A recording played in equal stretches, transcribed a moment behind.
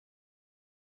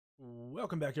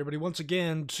Welcome back, everybody, once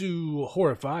again to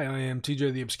Horrifeye. I am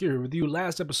TJ the Obscure with you.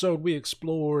 Last episode, we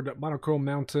explored Monochrome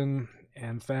Mountain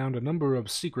and found a number of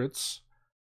secrets.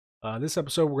 This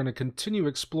episode, we're going to continue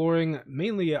exploring.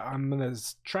 Mainly, I'm going to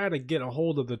try to get a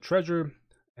hold of the treasure,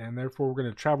 and therefore, we're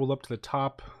going to travel up to the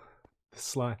top.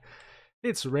 Slime.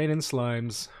 It's raining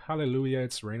slimes. Hallelujah,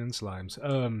 it's raining slimes.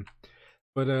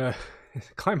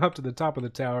 Climb up to the top of the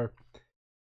tower.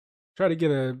 Try to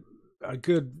get a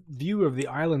good view of the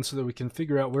island so that we can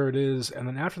figure out where it is, and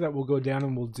then after that we'll go down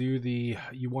and we'll do the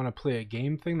you want to play a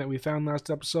game thing that we found last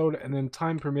episode, and then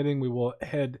time permitting we will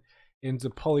head into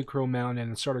Polychrome Mountain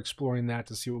and start exploring that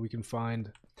to see what we can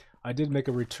find. I did make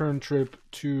a return trip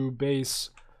to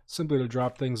base simply to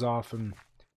drop things off and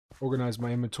organize my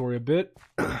inventory a bit.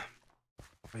 But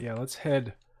yeah, let's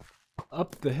head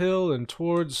up the hill and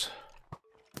towards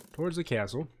the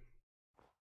castle.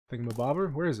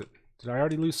 Thingamabobber, where is it? Did I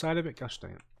already lose sight of it? Gosh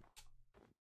dang it.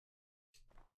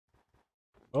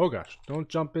 Oh gosh, don't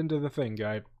jump into the thing,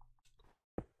 guy.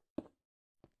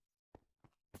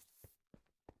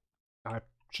 I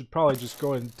should probably just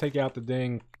go ahead and take out the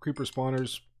dang creeper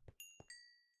spawners,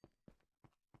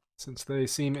 since they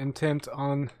seem intent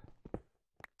on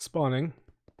spawning.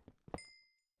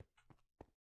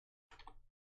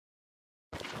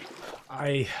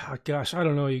 Gosh, I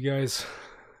don't know, you guys.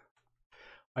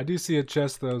 I do see a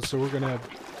chest though, so we're gonna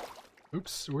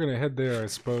head there, I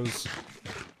suppose.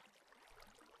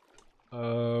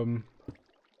 At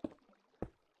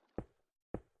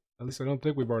least I don't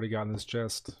think we've already gotten this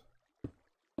chest.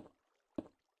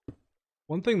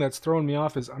 One thing that's throwing me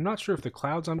off is I'm not sure if the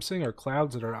clouds I'm seeing are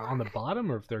clouds that are on the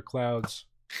bottom or if they're clouds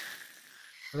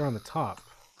that are on the top.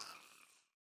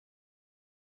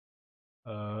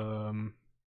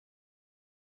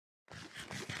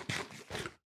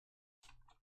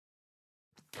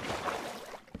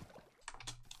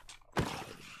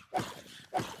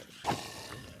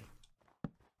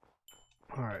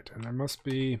 Alright, and there must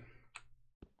be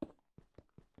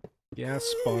gas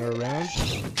spawner around.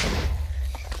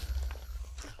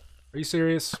 Are you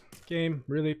serious? Game?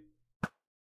 Really?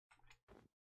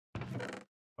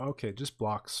 Okay, just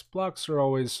blocks. Blocks are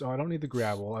always... Oh, I don't need the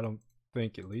gravel, I don't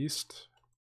think, at least.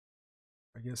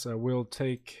 I guess I will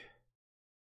take...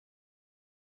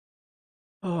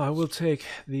 Oh, I will take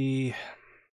the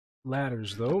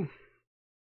ladders, though.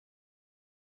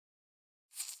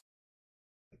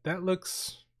 That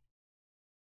looks...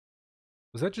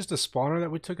 Was that just a spawner that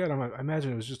we took out? I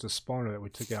imagine it was just a spawner that we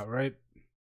took out, right?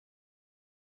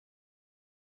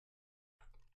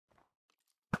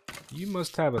 You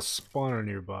must have a spawner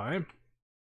nearby.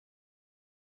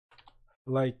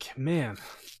 Like, man.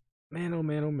 Man, oh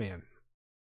man, oh man.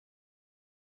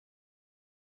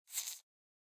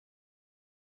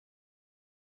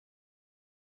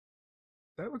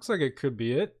 That looks like it could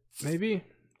be it. Maybe?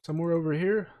 Somewhere over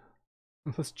here?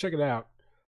 Let's check it out.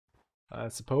 I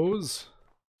suppose.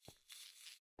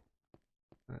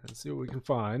 Let's see what we can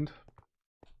find.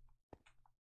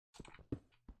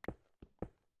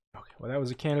 Okay, well that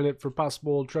was a candidate for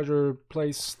possible treasure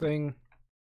place thing.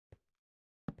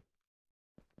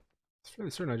 It's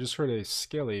fairly certain I just heard a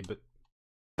skelly, but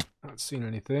not seen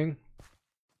anything.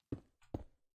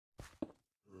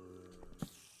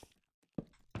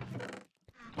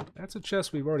 That's a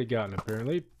chest we've already gotten,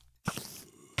 apparently.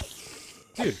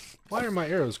 Dude, why are my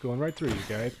arrows going right through you,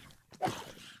 guy?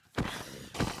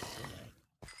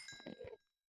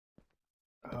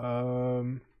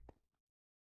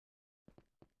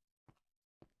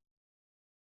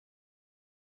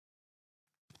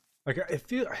 Like, I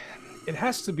feel it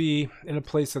has to be in a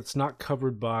place that's not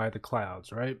covered by the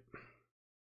clouds, right?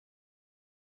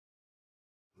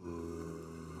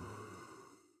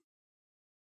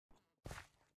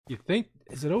 You think?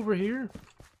 Is it over here?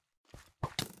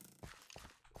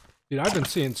 Dude, I've been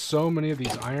seeing so many of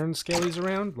these iron skellies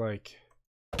around, like...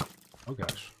 Oh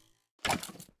gosh.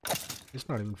 It's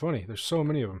not even funny, there's so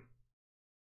many of them.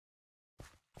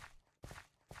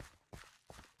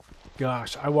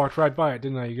 Gosh, I walked right by it,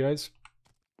 didn't I, you guys?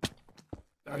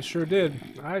 I sure did.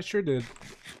 I sure did.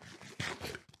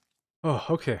 Oh,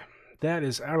 okay. That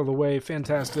is out of the way.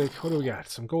 Fantastic. What do we got?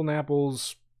 Some golden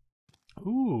apples.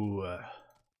 Ooh.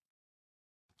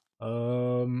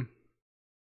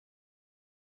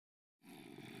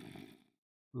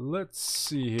 Let's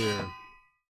see here.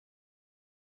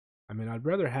 I mean, I'd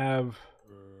rather have...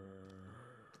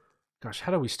 Gosh,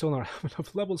 how do we still not have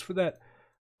enough levels for that?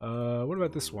 What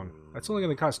about this one? That's only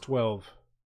going to cost 12.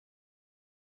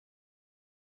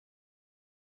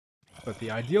 But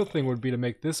the ideal thing would be to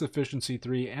make this efficiency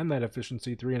 3 and that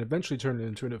efficiency 3 and eventually turn it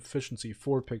into an efficiency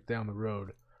 4 pick down the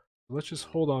road. Let's just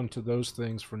hold on to those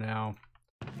things for now.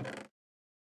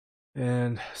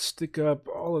 and stick up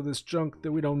all of this junk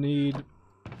that we don't need.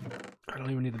 I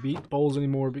don't even need the beet bowls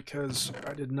anymore because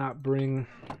I did not bring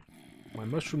my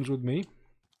mushrooms with me.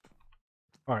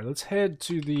 Alright, let's head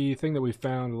to the thing that we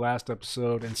found last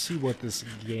episode and see what this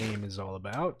game is all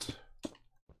about.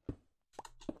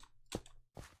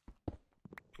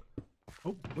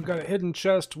 Oh, we got a hidden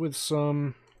chest with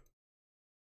some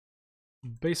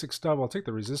basic stuff. I'll take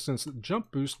the resistance. The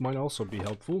jump boost might also be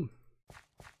helpful.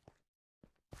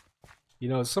 You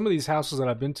know, some of these houses that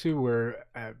I've been to where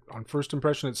on first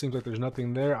impression it seems like there's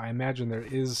nothing there, I imagine there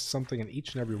is something in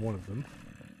each and every one of them.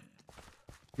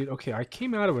 Dude, okay, I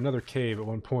came out of another cave at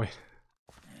one point.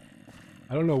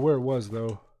 I don't know where it was,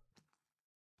 though.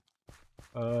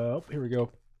 Oh, here we go.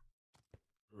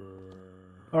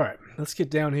 Alright, let's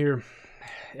get down here.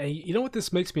 And you know what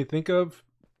this makes me think of?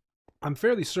 I'm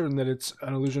fairly certain that it's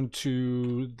an allusion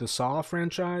to the Saw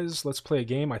franchise. Let's play a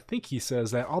game. I think he says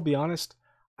that. I'll be honest,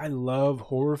 I love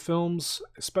horror films,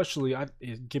 especially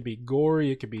it could be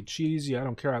gory, it could be cheesy. I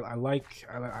don't care. I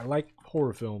like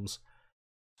horror films,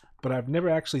 but I've never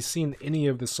actually seen any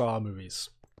of the Saw movies.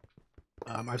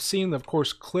 I've seen, of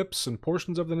course, clips and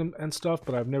portions of them and stuff,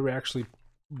 but I've never actually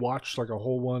watched like a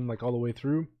whole one, like all the way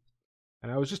through.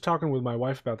 And I was just talking with my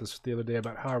wife about this the other day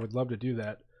about how I would love to do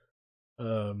that.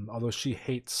 Although she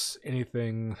hates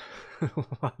anything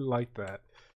like that.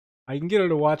 I can get her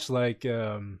to watch like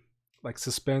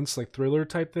suspense, like thriller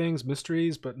type things,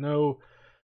 mysteries, but no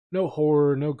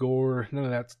horror, no gore, none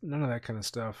of that kind of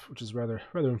stuff, which is rather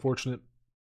unfortunate.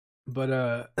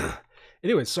 But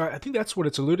anyway, so I think that's what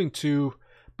it's alluding to,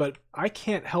 but I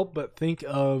can't help but think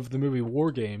of the movie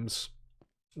War Games,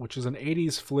 which is an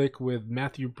 80s flick with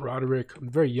Matthew Broderick,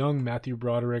 very young Matthew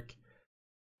Broderick.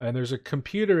 And there's a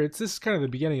computer. This is kind of the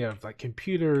beginning of like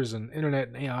computers and internet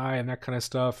and AI and that kind of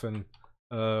stuff. And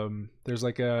there's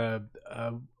like a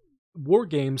war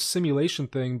game simulation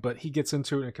thing, but he gets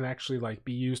into it and it can actually like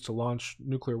be used to launch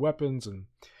nuclear weapons. And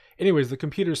anyways, the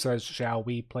computer says, "Shall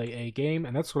we play a game?"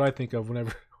 And that's what I think of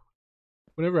whenever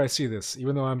I see this,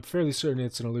 even though I'm fairly certain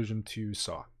it's an allusion to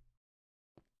Saw.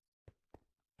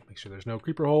 Make sure there's no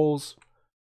creeper holes.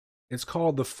 It's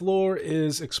called The Floor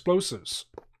is Explosives.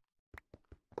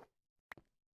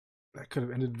 That could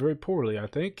have ended very poorly, I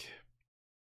think.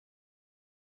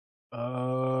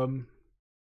 Okay,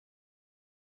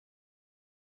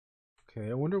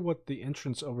 I wonder what the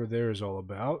entrance over there is all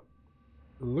about.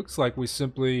 It looks like we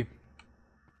simply...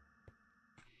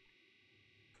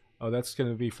 Oh, that's going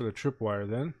to be for the tripwire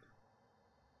then.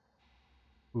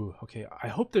 Ooh, okay. I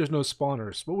hope there's no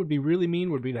spawners. What would be really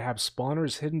mean would be to have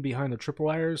spawners hidden behind the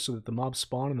tripwires so that the mobs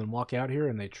spawn and then walk out here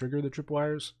and they trigger the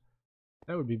tripwires.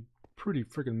 That would be pretty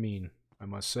freaking mean, I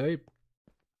must say. Is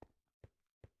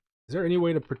there any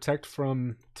way to protect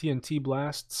from TNT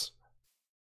blasts?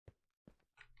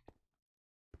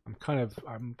 I'm kind of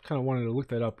wanting to look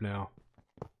that up now.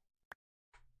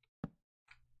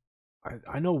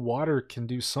 I know water can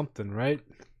do something, right?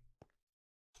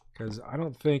 Because I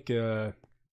don't think we'll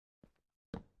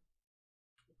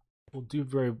do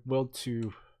very well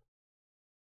to...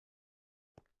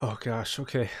 Oh gosh,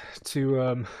 okay.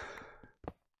 To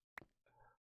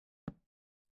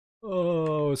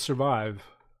survive.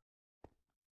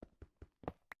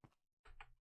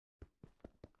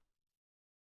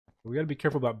 We gotta be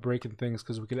careful about breaking things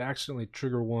because we could accidentally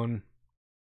trigger one.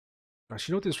 Gosh,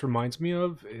 you know what this reminds me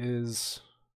of is...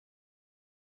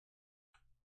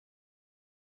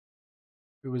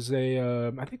 It was a,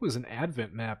 I think it was an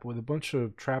Advent map with a bunch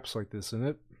of traps like this in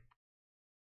it.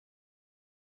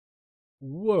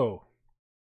 Whoa.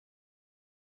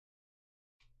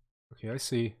 Okay, I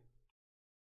see.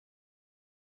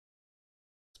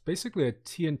 It's basically a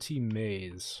TNT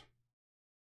maze.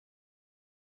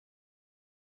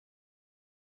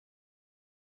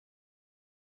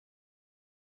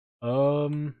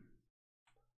 Um...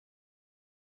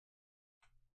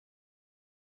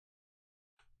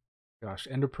 Gosh,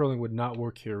 ender pearling would not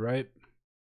work here, right?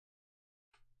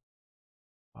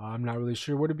 I'm not really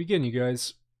sure where to begin, you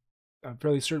guys. I'm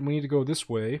fairly certain we need to go this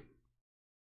way.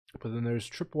 But then there's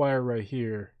tripwire right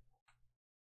here.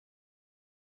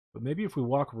 But maybe if we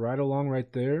walk right along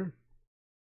right there,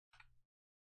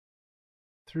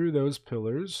 through those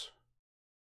pillars,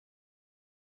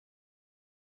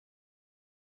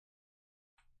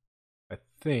 I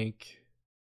think...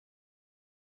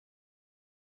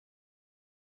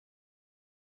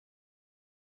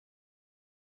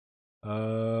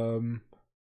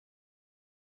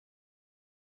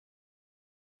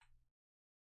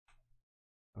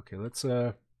 Okay, let's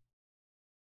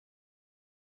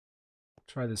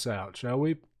try this out, shall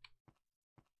we?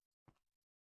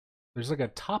 There's like a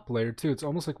top layer too. It's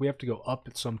almost like we have to go up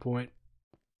at some point.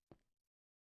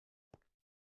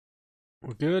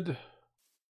 We're good.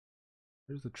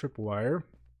 There's the tripwire.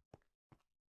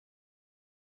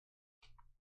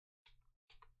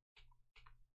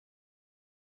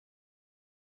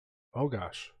 Oh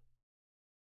gosh.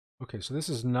 Okay, so this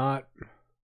is not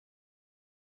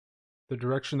the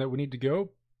direction that we need to go.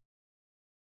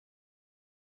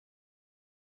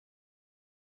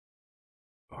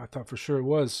 Oh, I thought for sure it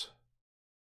was.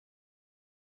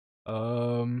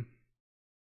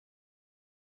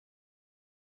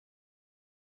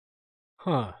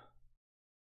 Huh.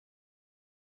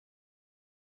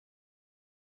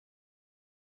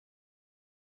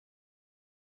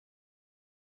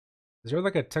 Is there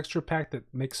like a texture pack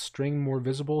that makes string more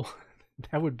visible?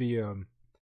 That would be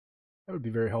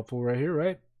very helpful right here,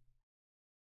 right?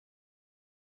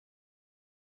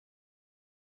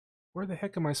 Where the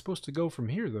heck am I supposed to go from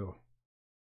here though?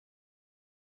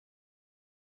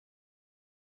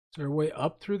 Is there a way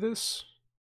up through this?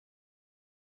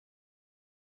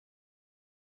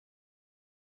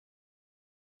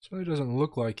 This really doesn't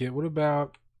look like it. What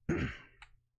about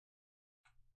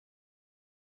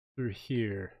through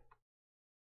here?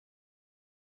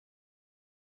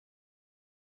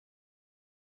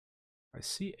 I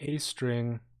see a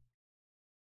string.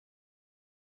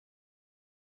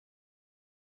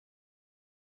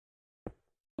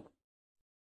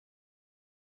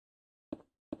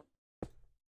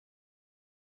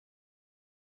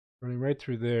 Running right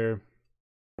through there.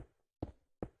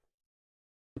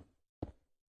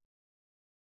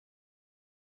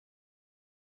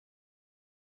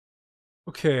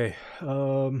 Okay,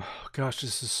 gosh,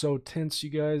 this is so tense, you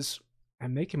guys.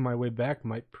 And making my way back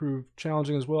might prove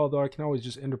challenging as well, though I can always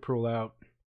just ender pearl out.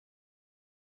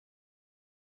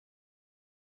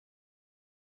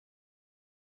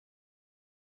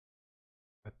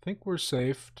 I think we're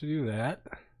safe to do that.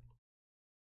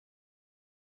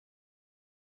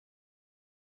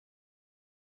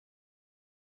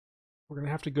 We're gonna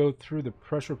have to go through the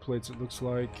pressure plates, it looks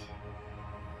like.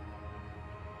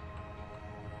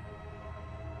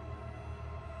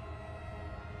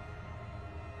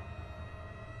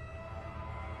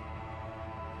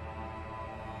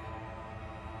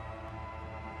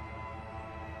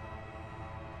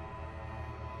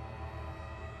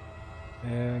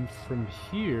 And from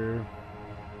here,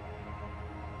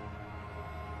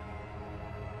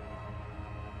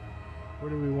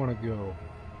 where do we want to go?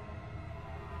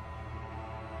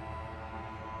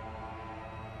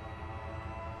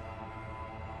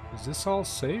 Is this all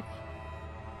safe?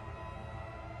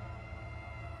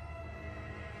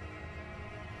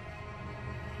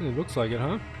 It looks like it,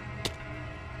 huh?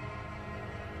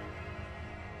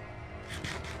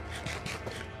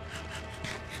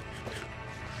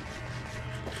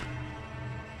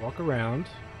 Walk around.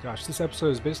 Gosh, this episode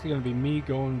is basically going to be me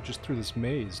going just through this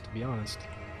maze, to be honest.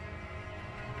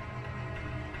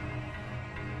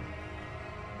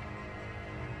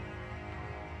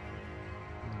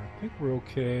 I think we're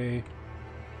okay.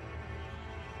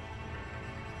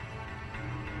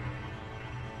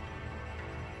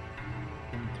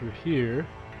 Going through here.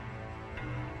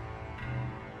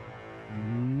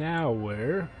 Now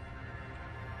where?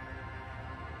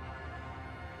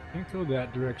 Can't go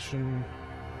that direction.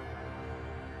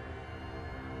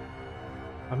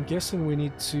 I'm guessing we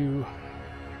need to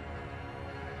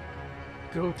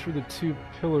go through the two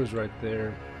pillars right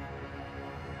there.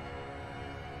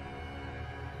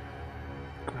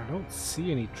 I don't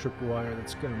see any tripwire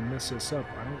that's gonna mess us up,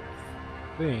 I don't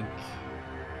think.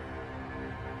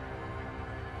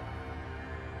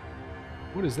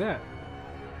 What is that?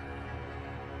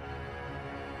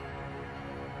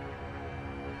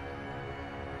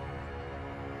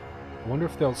 I wonder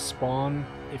if they'll spawn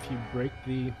if you break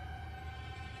the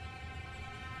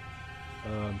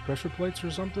pressure plates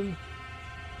or something.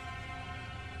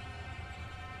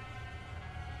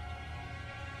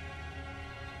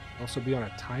 Also be on a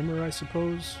timer, I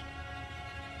suppose.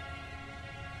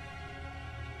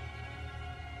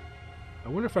 I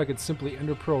wonder if I could simply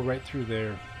ender pearl right through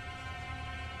there.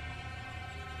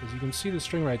 Because you can see the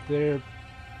string right there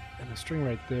and the string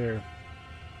right there.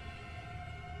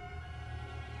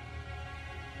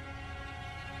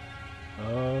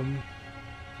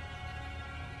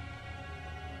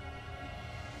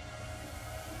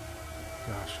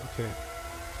 Gosh, okay.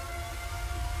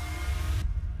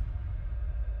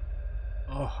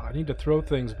 Oh, I need to throw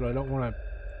things, but I don't want to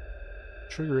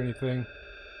trigger anything.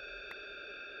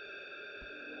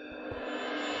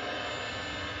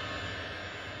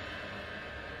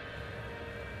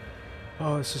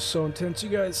 Oh, this is so intense, you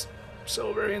guys.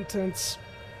 So very intense.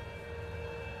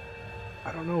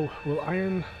 I don't know, will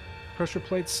iron pressure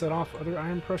plates set off other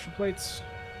iron pressure plates?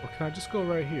 Or can I just go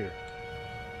right here?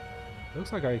 It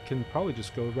looks like I can probably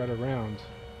just go right around.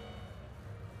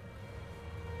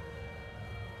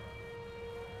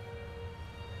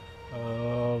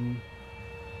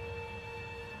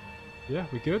 Yeah,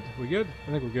 we good? We good?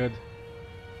 I think we're good.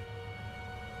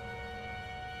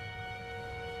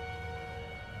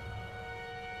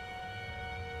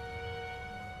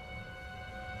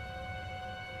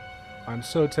 I'm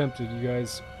so tempted, you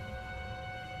guys.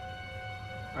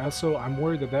 I'm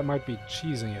worried that that might be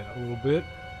cheesing it a little bit.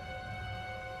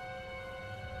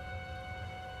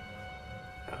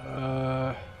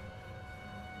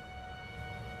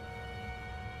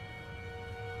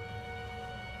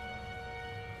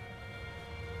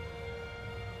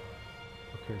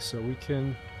 Okay, so we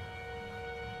can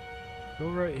go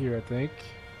right here, I think.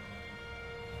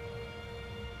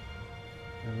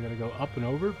 And we gotta go up and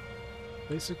over,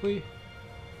 basically.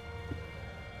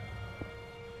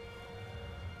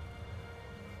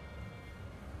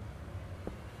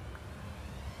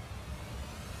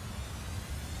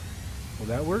 Will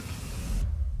that work?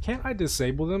 Can't I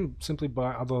disable them simply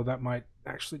by, although that might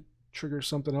actually trigger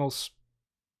something else.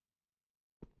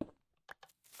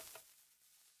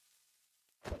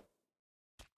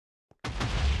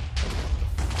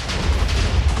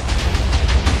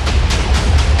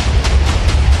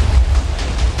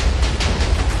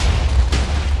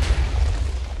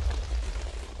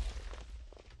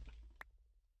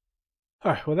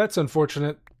 Alright, well that's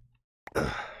unfortunate.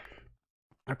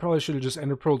 I probably should have just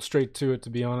ender pearled straight to it,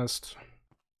 to be honest.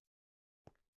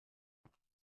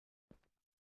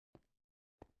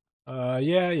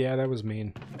 Yeah, that was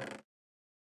mean.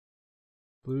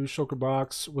 Blue shulker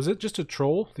box. Was it just a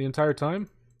troll the entire time?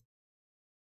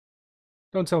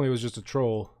 Don't tell me it was just a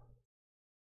troll.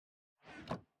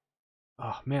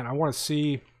 Oh man, I want to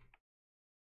see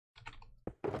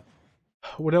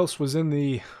what else was in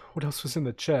the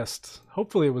chest.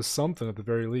 Hopefully it was something at the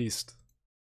very least.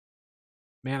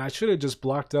 Man, I should have just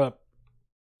blocked up,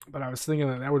 but I was thinking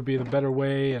that that would be the better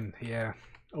way, and yeah,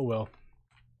 oh well.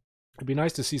 It'd be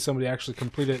nice to see somebody actually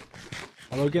complete it.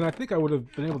 Although again, I think I would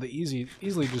have been able to easily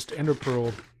just ender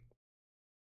pearl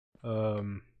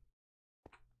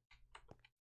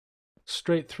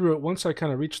straight through it once I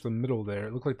kind of reached the middle there.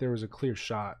 It looked like there was a clear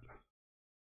shot.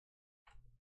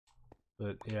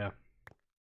 But yeah.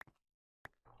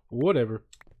 Whatever.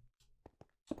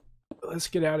 Let's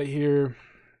get out of here.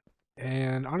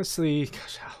 And honestly,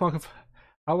 gosh,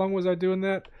 how long was I doing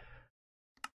that?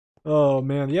 Oh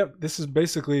man, yep, this is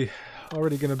basically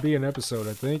already gonna be an episode,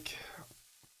 I think.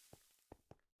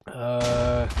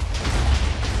 Huh.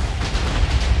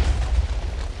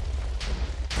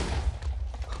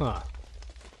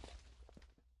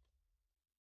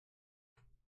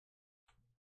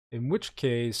 In which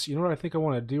case, you know what I think I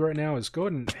want to do right now is go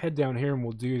ahead and head down here and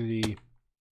we'll do the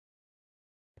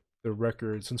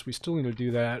record, since we still need to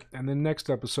do that. And then next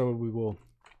episode we will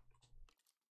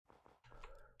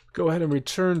go ahead and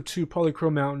return to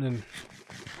Polychrome Mountain and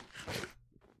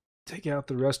take out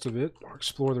the rest of it, or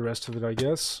explore the rest of it, I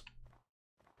guess.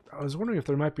 I was wondering if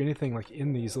there might be anything like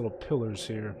in these little pillars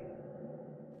here.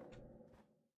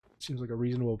 Seems like a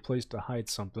reasonable place to hide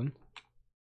something.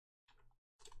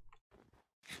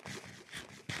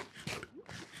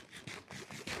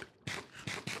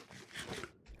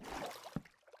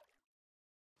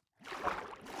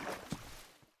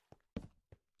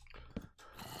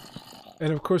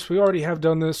 And of course we already have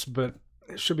done this, but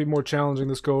it should be more challenging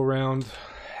this go around.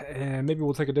 And maybe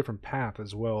we'll take a different path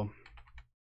as well.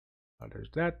 There's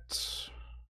that.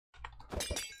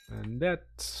 And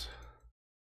that.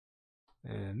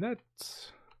 And that.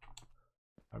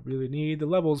 I really need the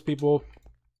levels, people.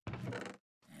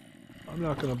 I'm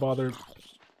not going to bother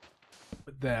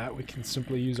with that. We can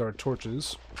simply use our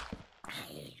torches.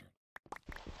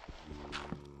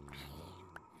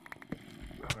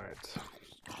 Alright.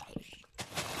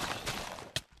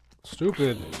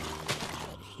 Stupid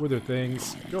wither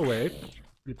things. Go away.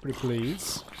 Pretty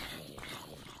please.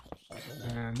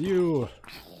 And you.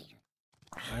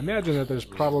 I imagine that there's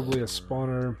probably a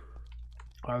spawner.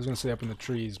 I was going to say up in the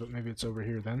trees, but maybe it's over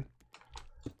here then.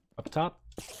 Up top.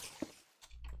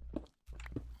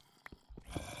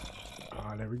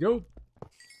 There we go.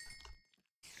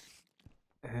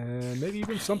 And maybe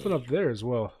even something up there as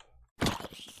well.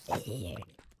 I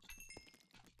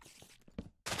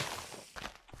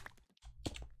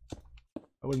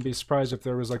wouldn't be surprised if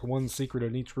there was like one secret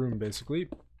in each room, basically.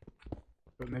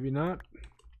 But maybe not.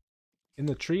 In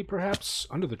the tree, perhaps?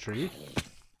 Under the tree.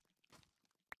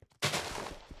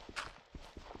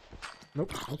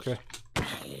 Nope, okay.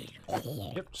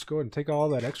 Yep, just go ahead and take all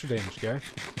that extra damage, guy.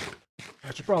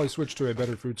 I should probably switch to a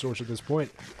better food source at this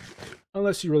point.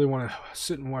 Unless you really want to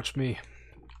sit and watch me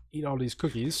eat all these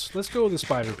cookies. Let's go with the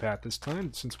spider path this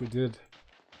time, since we did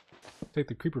take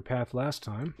the creeper path last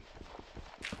time.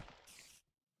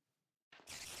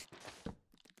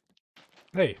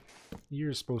 Hey,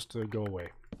 you're supposed to go away.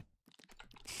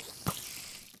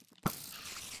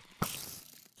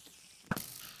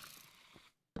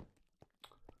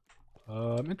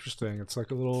 Interesting. It's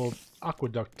like a little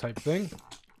aqueduct type thing.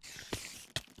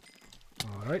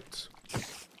 Alright.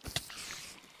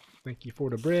 Thank you for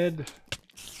the bread.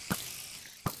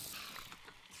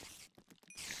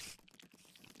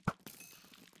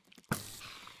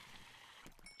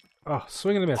 Oh,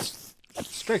 swing and a miss.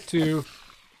 Strike 2.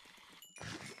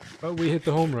 But we hit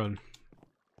the home run.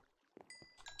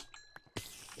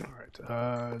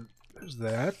 Alright, there's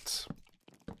that.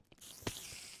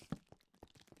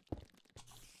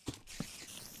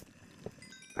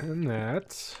 And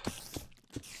that.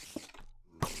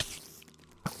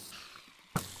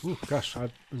 Ooh, gosh,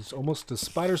 it was almost a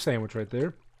spider sandwich right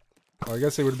there. Or I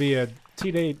guess it would be a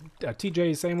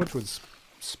TJ sandwich with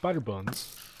spider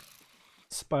buns.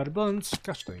 Spider buns,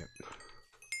 gosh dang it.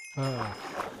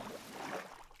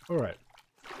 Alright.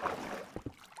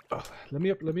 Let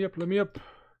me up, let me up, let me up.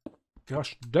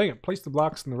 Gosh dang it, place the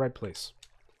blocks in the right place.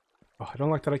 Oh, I don't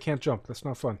like that I can't jump, that's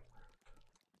not fun.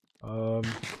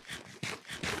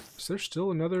 Is there still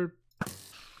another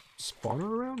spawner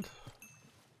around?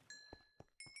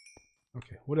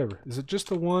 Okay, whatever. Is it just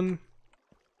the one?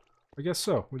 I guess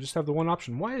so. We just have the one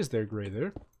option. Why is there gray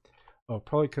there? Oh,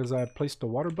 probably because I placed a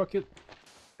water bucket.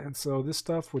 And so this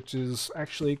stuff, which is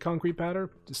actually concrete powder,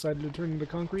 decided to turn into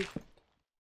concrete.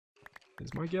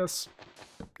 Is my guess.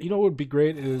 You know what would be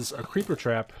great is a creeper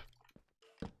trap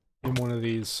in one of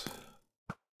these.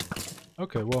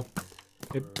 Okay, well,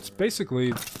 it's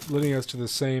basically leading us to the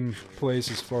same place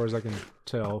as far as I can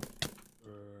tell.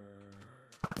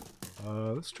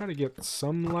 Let's try to get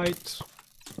some light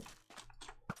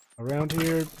around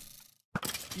here.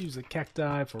 Use the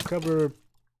cacti for cover.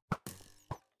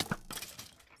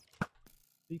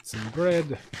 Eat some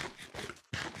bread.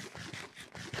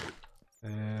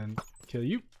 And kill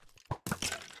you.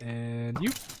 And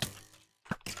you.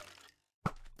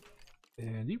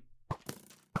 And you.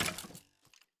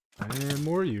 And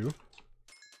more you.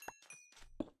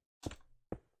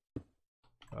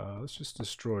 Let's just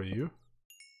destroy you.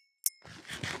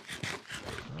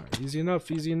 Alright, easy enough,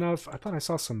 easy enough. I thought I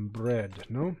saw some bread.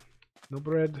 No? No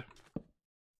bread?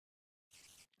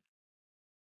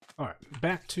 Alright,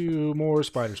 back to more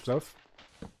spider stuff.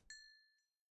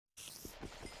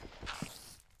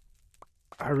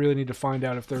 I really need to find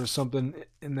out if there was something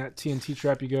in that TNT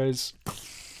trap, you guys.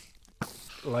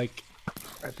 Like,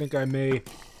 I think I may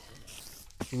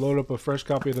load up a fresh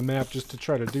copy of the map just to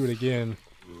try to do it again.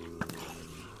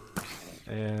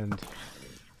 And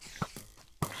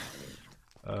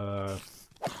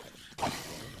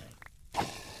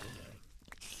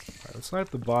let's light up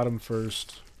the bottom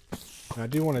first. And I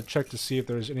do want to check to see if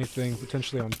there's anything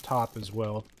potentially on top as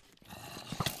well.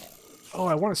 Oh,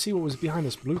 I want to see what was behind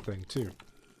this blue thing too.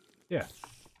 Yeah,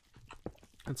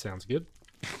 that sounds good.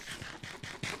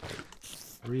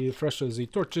 Refresh the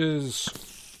torches.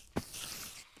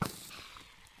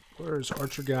 Where's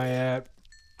Archer guy at?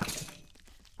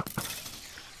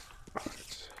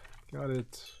 Alright, got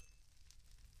it.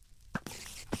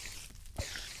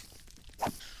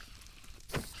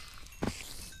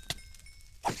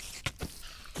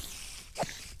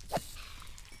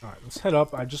 Alright, let's head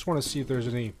up. I just want to see if there's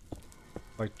any,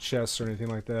 like, chests or anything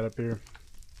like that up here.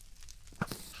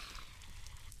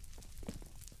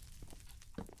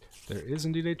 There is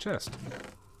indeed a chest.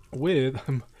 With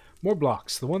more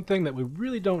blocks. The one thing that we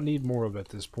really don't need more of at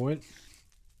this point,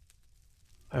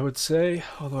 I would say,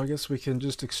 although I guess we can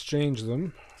just exchange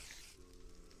them.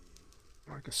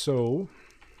 Like so.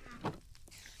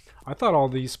 I thought all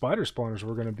these spider spawners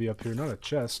were going to be up here, not a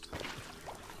chest.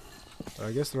 But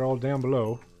I guess they're all down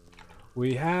below.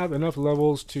 We have enough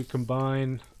levels to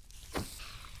combine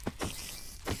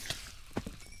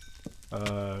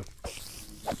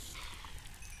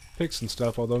picks and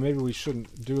stuff, although maybe we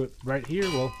shouldn't do it right here.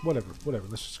 Well, whatever,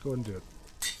 let's just go ahead and do it.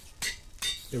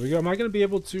 There we go. Am I going to be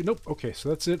able to? Nope. Okay, so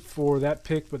that's it for that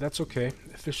pick, but that's okay.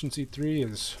 Efficiency 3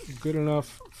 is good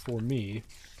enough for me.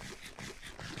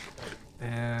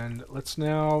 And let's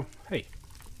now, hey,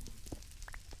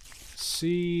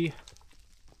 see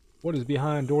what is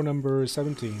behind door number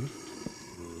 17.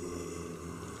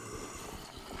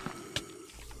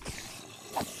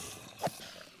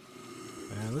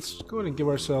 And let's go ahead and give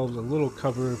ourselves a little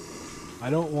cover. I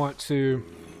don't want to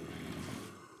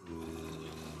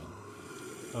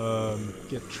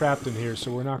get trapped in here,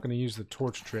 so we're not going to use the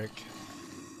torch trick.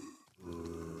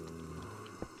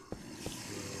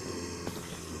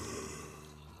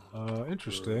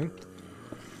 Interesting.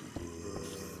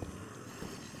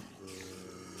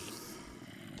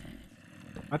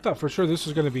 I thought for sure this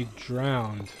was going to be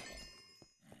drowned,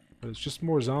 but it's just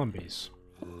more zombies.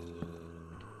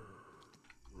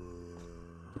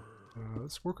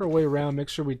 Let's work our way around, make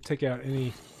sure we take out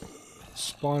any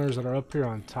spawners that are up here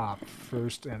on top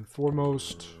first and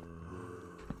foremost.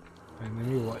 And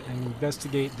then we will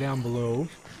investigate down below.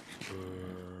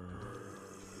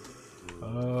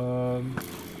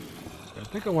 I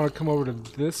think I want to come over to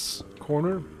this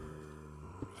corner.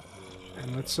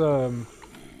 And let's hop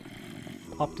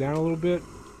down a little bit.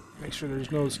 Make sure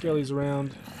there's no skellies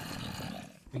around.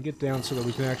 And get down so that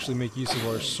we can actually make use of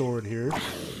our sword here.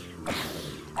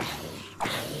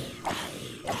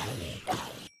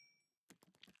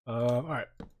 Alright.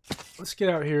 Let's get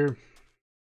out here.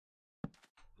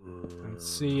 And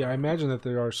see, I imagine that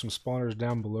there are some spawners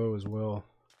down below as well.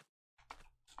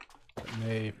 That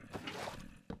may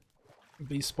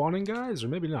be spawning guys, or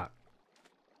maybe not.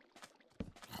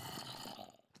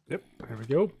 Yep, there we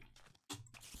go.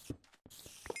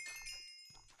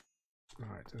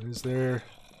 Alright, and is there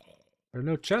are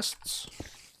no chests?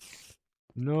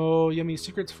 No yummy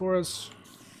secrets for us?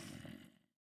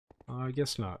 I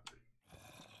guess not.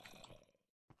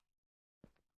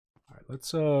 Alright,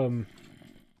 let's oh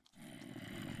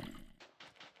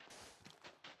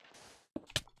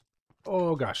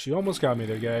gosh, you almost got me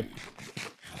there, guy.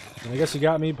 And I guess you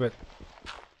got me, but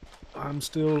I'm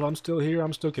still here,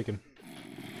 I'm still kicking.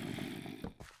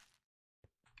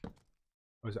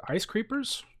 Was it ice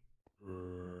creepers?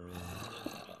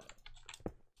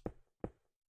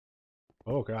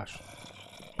 Oh gosh.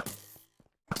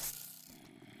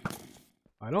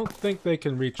 I don't think they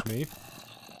can reach me.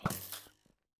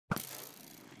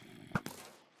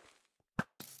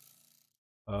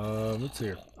 Let's see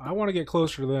here. I want to get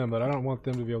closer to them, but I don't want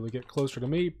them to be able to get closer to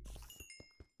me.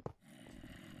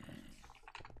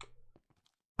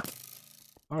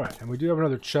 Alright, and we do have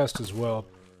another chest as well.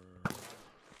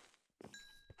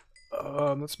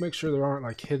 Let's make sure there aren't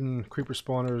like hidden creeper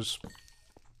spawners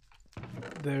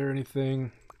there or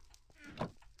anything.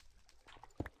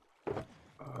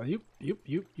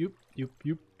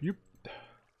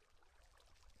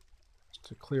 Just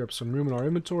to clear up some room in our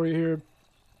inventory here.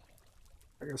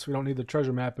 I guess we don't need the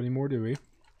treasure map anymore, do we?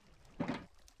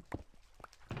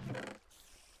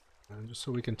 And just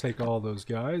so we can take all those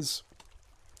guys.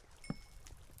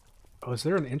 Oh, is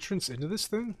there an entrance into this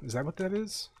thing? Is that what that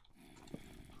is?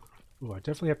 Ooh, I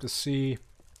definitely have to see...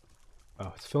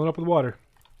 Oh, it's filling up with water.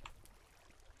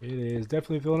 It is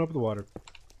definitely filling up with water.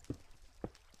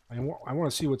 I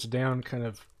want to see what's down kind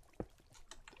of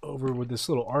over with this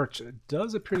little arch. It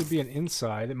does appear to be an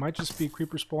inside. It might just be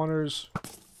creeper spawners.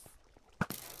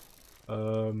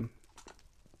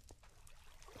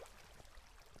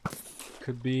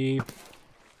 Could be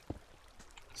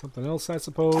something else, I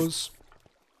suppose.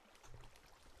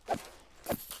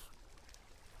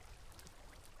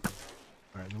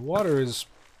 Alright, the water is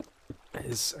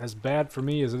as bad for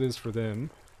me as it is for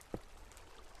them.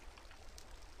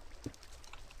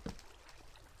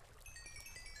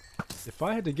 If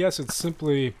I had to guess, it's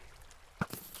simply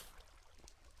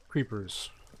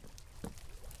creepers.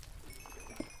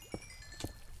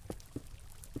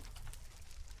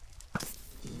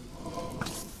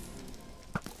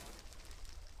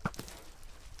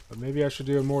 But maybe I should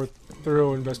do a more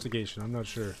thorough investigation. I'm not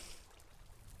sure.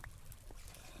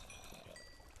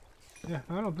 Yeah,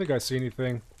 I don't think I see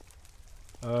anything.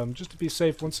 Just to be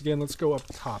safe, once again, let's go up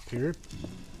top here.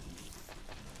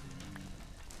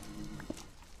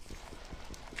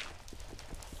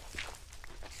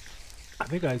 I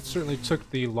think I certainly took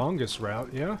the longest route,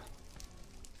 yeah?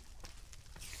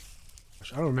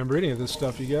 Gosh, I don't remember any of this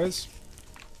stuff, you guys.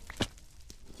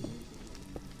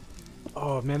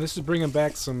 Oh man, this is bringing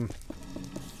back some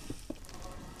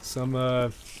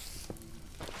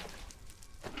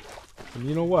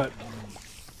you know what?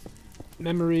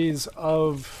 Memories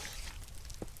of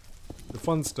the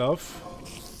fun stuff.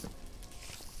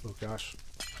 Oh gosh.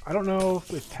 I don't know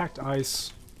if we've packed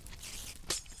ice.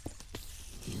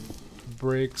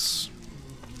 Breaks.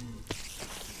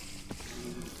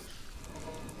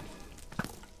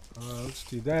 Let's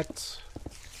do that.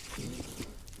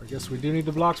 I guess we do need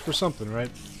the blocks for something,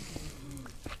 right?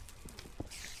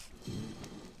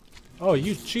 Oh,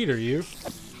 you cheater, you.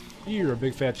 You're a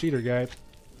big fat cheater guy.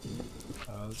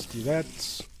 Let's do that.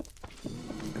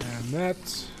 And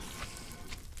that.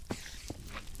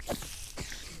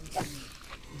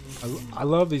 I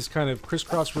love these kind of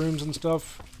crisscross rooms and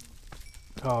stuff.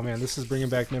 Oh man, this is bringing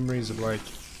back memories of like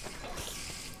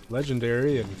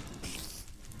Legendary and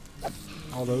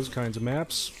all those kinds of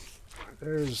maps.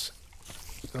 There's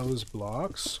those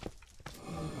blocks.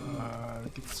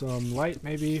 Get some light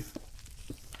maybe.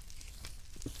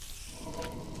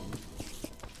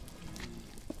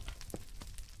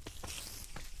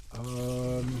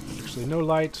 Actually no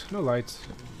light, no light.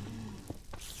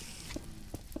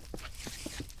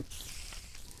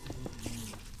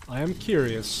 I am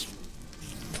curious.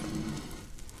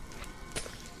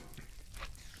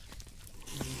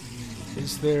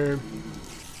 Is there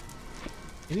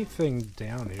anything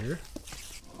down here?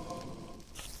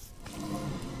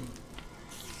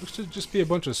 Looks to just be a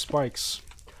bunch of spikes.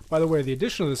 By the way, the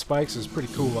addition of the spikes is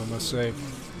pretty cool, I must say.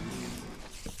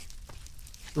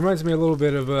 Reminds me a little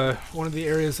bit of one of the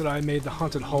areas that I made, the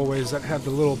haunted hallways that had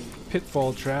the little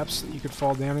pitfall traps that you could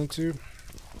fall down into.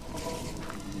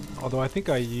 Although I think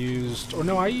I used, or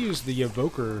no, I used the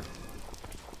evoker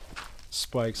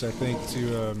spikes, I think,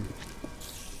 to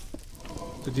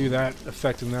do that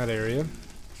effect in that area.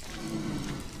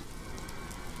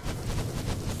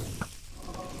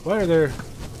 Why are there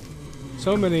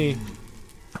so many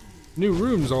new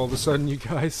rooms all of a sudden, you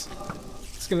guys?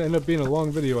 It's gonna end up being a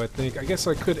long video, I think. I guess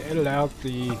I could edit out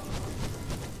the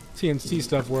TNT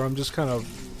stuff where I'm just kind of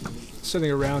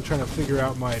sitting around trying to figure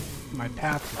out my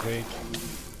path to take.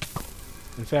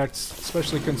 In fact,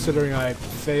 especially considering I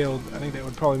failed, I think that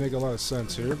would probably make a lot of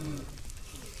sense here.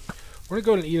 We're gonna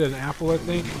go and eat an apple, I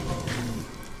think.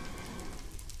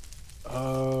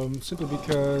 Simply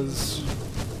because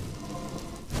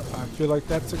I feel like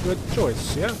that's a good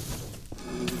choice, yeah?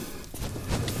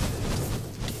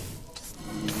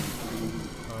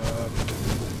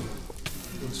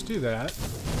 Let's do that.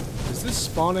 Is this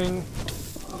spawning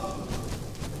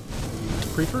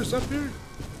creepers up here?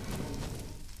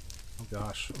 Oh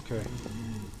gosh, okay.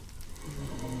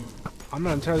 I'm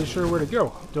not entirely sure where to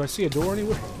go. Do I see a door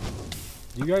anywhere?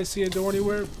 Do you guys see a door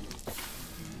anywhere?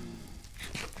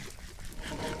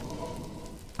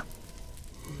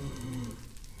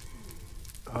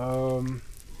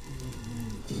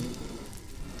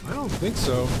 I don't think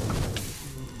so.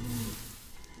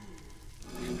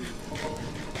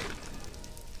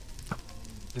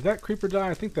 Did that creeper die?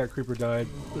 I think that creeper died.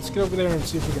 Let's get over there and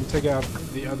see if we can take out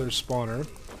the other spawner.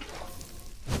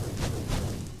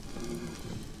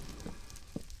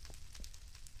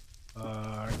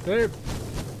 Right there.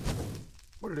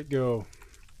 Where did it go?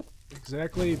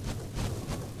 Exactly.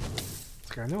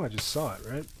 I know I just saw it,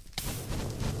 right?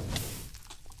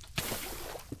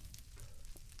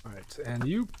 Alright, and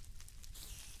you...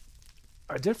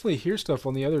 I definitely hear stuff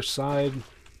on the other side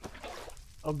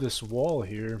of this wall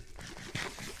here.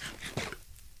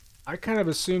 I kind of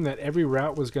assumed that every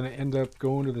route was going to end up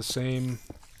going to the same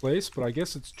place, but I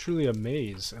guess it's truly a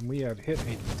maze, and we have hit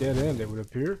a dead end, it would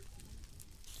appear.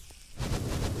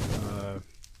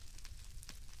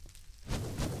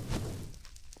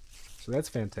 So that's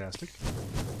fantastic.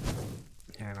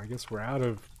 And I guess we're out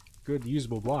of good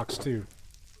usable blocks, too.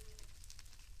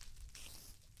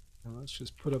 Now let's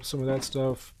just put up some of that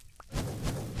stuff.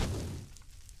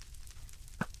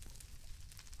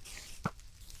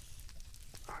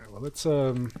 Alright, well let's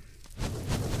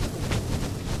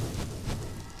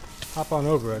hop on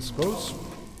over, I suppose.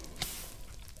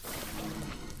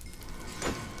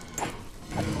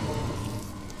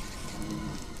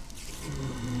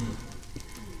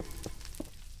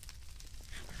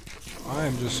 I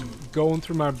am just going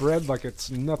through my bread like it's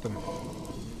nothing.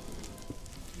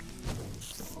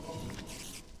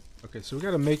 Okay, so we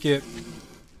gotta make it,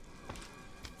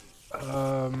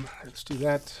 let's do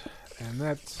that, and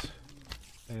that,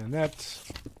 and that,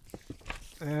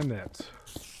 and that.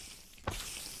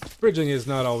 Bridging is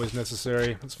not always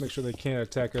necessary. Let's make sure they can't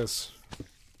attack us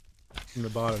from the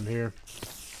bottom here.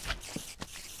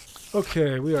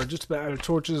 Okay, we are just about out of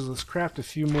torches. Let's craft a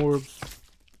few more.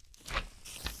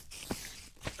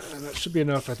 And that should be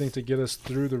enough, I think, to get us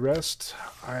through the rest.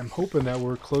 I'm hoping that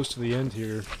we're close to the end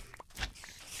here.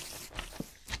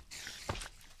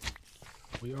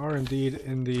 We are indeed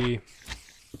in the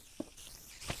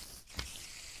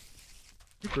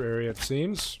creeper area, it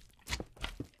seems.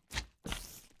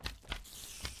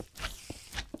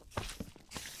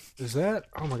 Is that?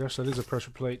 Oh my gosh, that is a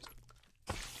pressure plate.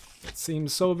 It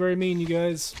seems so very mean, you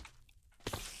guys.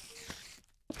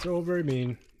 So very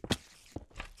mean.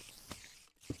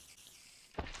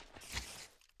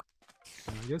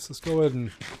 I guess let's go ahead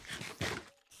and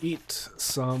eat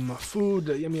some food.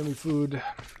 Yummy, yummy food.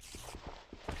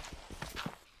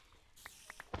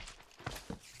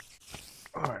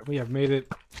 Alright, we have made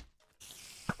it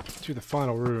to the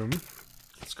final room.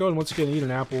 Let's go and once again eat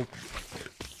an apple.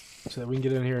 so that we can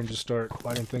get in here and just start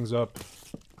lighting things up.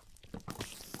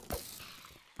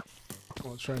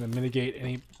 While trying to mitigate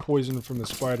any poison from the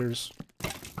spiders.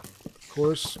 Of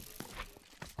course.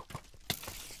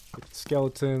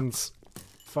 Skeletons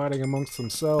fighting amongst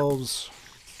themselves.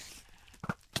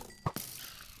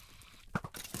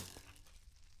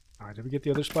 Alright, did we get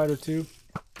the other spider too?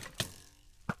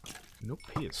 Nope,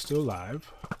 he is still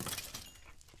alive.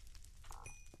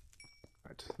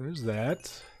 Alright, there's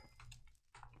that.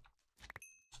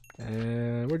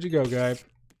 And where'd you go, guy?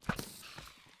 I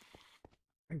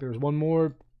think there was one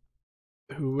more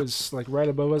who was like right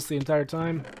above us the entire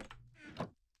time.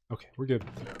 Okay, we're good.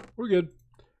 We're good.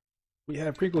 We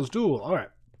have Crinkle's Duel. Alright.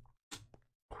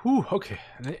 Whew, okay.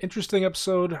 An interesting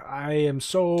episode. I am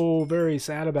so very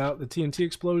sad about the TNT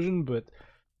explosion, but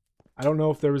I don't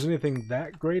know if there was anything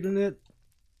that great in it.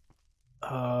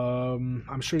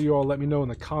 I'm sure you all let me know in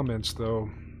the comments, though.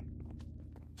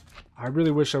 I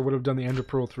really wish I would have done the Ender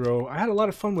Pearl throw. I had a lot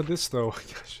of fun with this, though.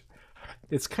 Gosh.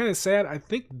 It's kind of sad. I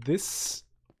think this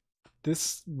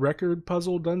record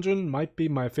puzzle dungeon might be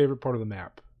my favorite part of the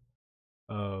map.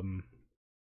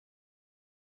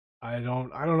 I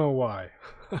don't know why.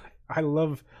 I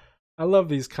love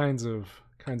these kinds of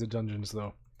dungeons,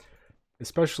 though.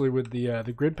 Especially with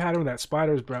the grid pattern. That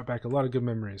spiders brought back a lot of good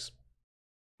memories.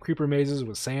 Creeper mazes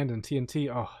with sand and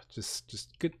TNT. Oh, just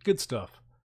good stuff.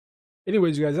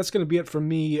 Anyways, you guys, that's going to be it from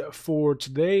me for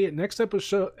today. Next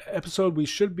episode we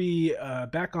should be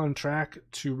back on track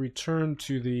to return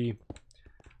to the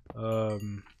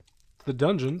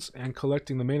dungeons and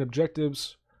collecting the main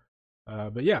objectives.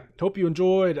 But yeah, hope you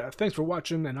enjoyed. Thanks for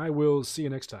watching, and I will see you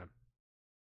next time.